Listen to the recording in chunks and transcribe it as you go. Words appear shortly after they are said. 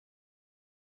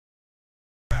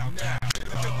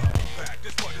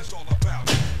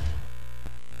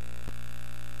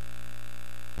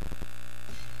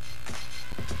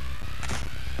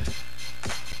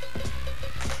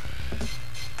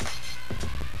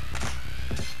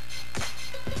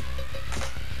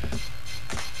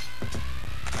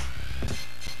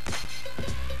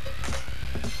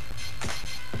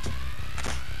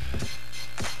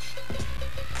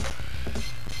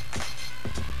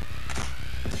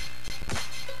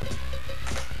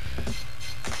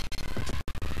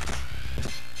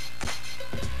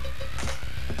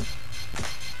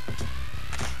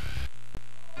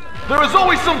There is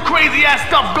always some crazy ass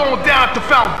stuff going down at the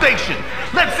Foundation.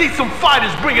 Let's see some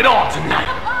fighters bring it on tonight.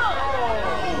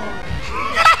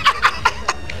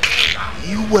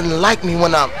 You wouldn't like me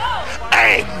when I'm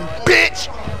angry, bitch.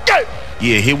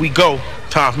 Yeah, here we go.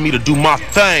 Time for me to do my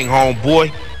thing,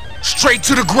 homeboy. Straight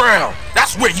to the ground.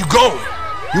 That's where you going.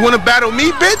 You wanna battle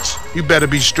me, bitch? You better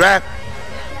be strapped.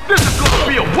 This is gonna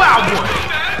be a wild one.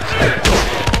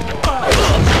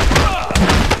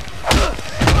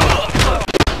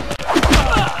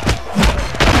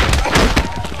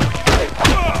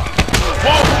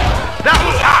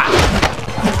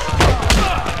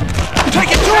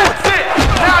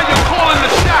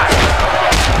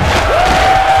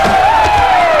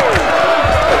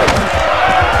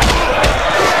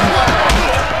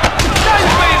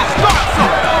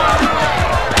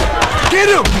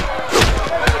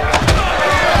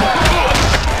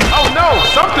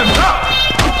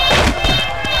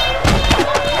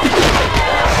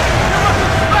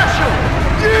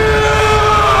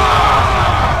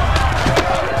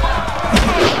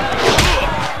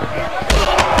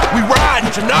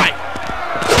 Tonight.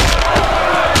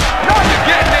 Now you're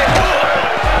getting it.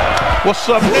 What's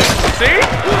up next? See? You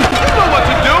know what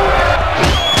to do.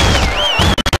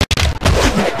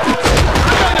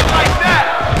 I did it like that.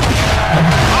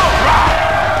 All right.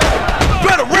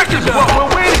 Better records is what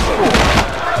we're waiting for.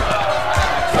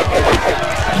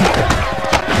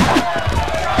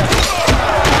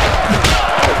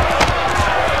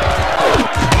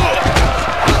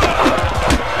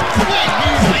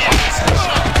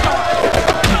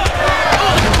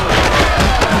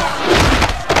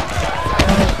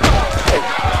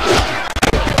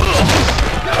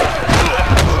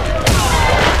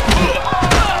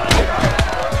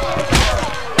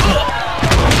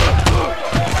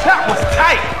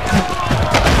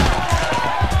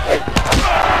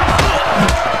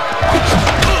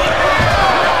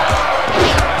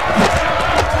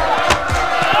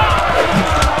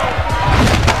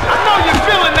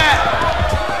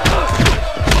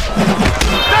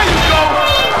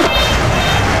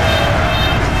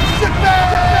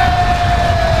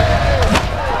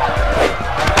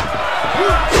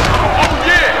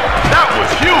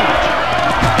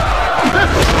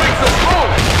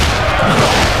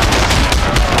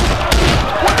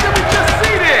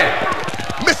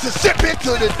 Mississippi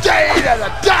to the day that I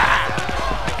die.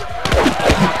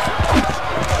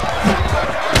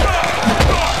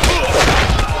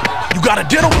 You got a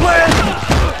dental plan?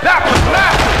 That was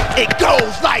massive. It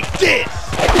goes like this.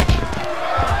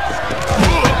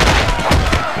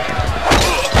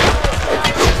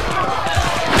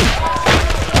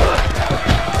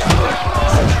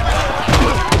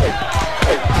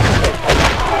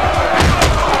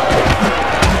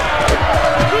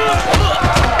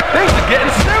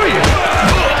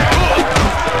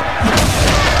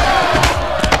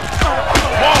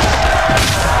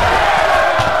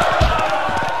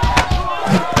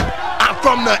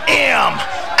 From the M,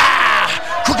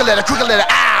 crooked letter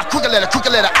I, crooked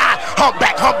letter I,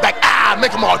 humpback, I,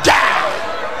 make them all die.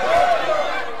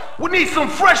 We need some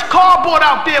fresh cardboard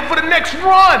out there for the next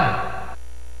run.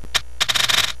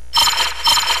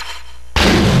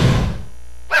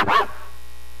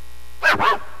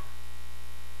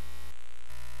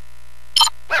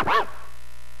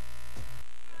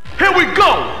 Here we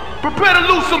go. Prepare to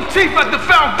lose some teeth at the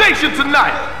Foundation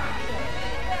tonight.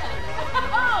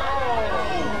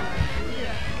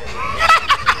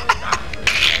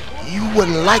 You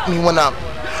wouldn't like me when I'm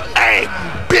angry,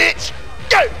 bitch.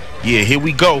 Yeah, here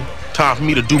we go. Time for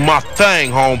me to do my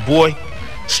thing, homeboy.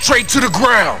 Straight to the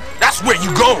ground. That's where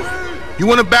you going. You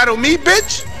wanna battle me,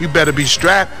 bitch? You better be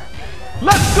strapped.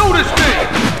 Let's do this thing.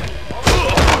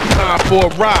 Time for a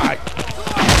ride.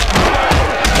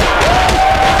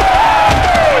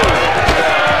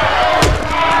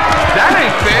 That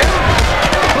ain't fair.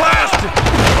 Blast it.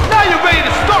 Now you're ready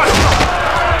to start something.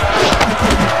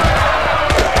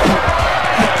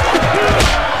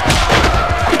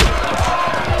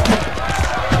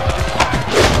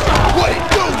 What it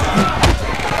do?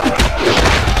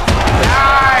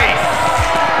 Nice.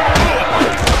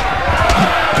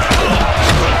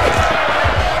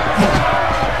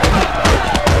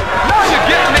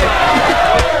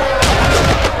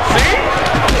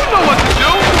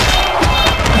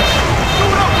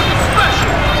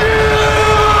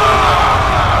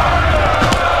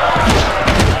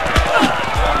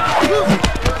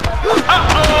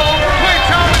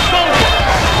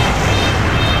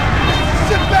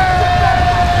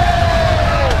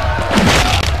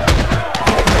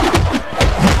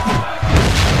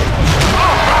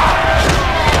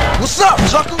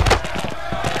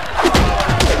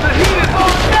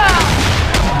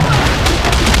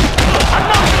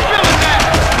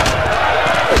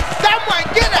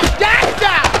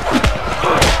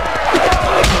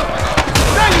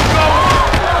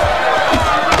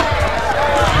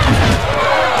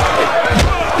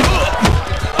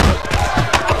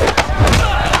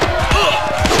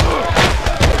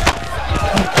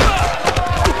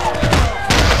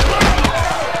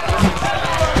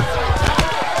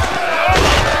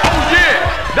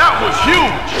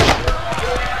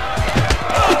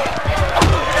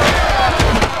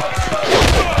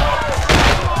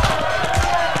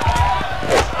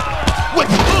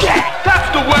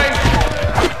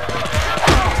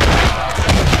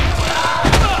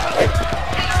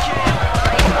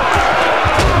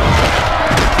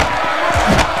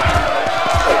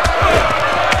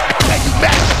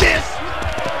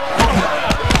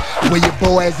 Where your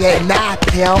boys at now,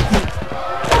 pimp?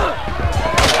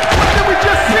 What did we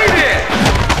just see there?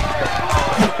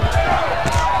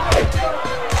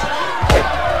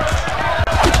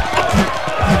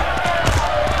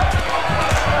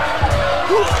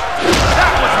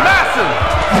 That was massive.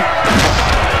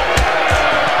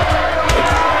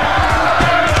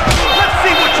 Let's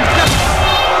see what you got.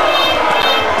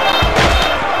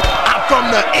 I'm from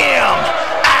the M.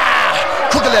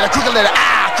 Crooked letter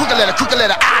I, crooked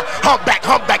letter I,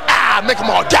 humpback, I, make them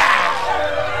all die.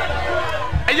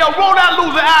 Hey, yo, roll that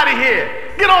loser out of here.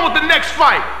 Get on with the next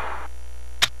fight.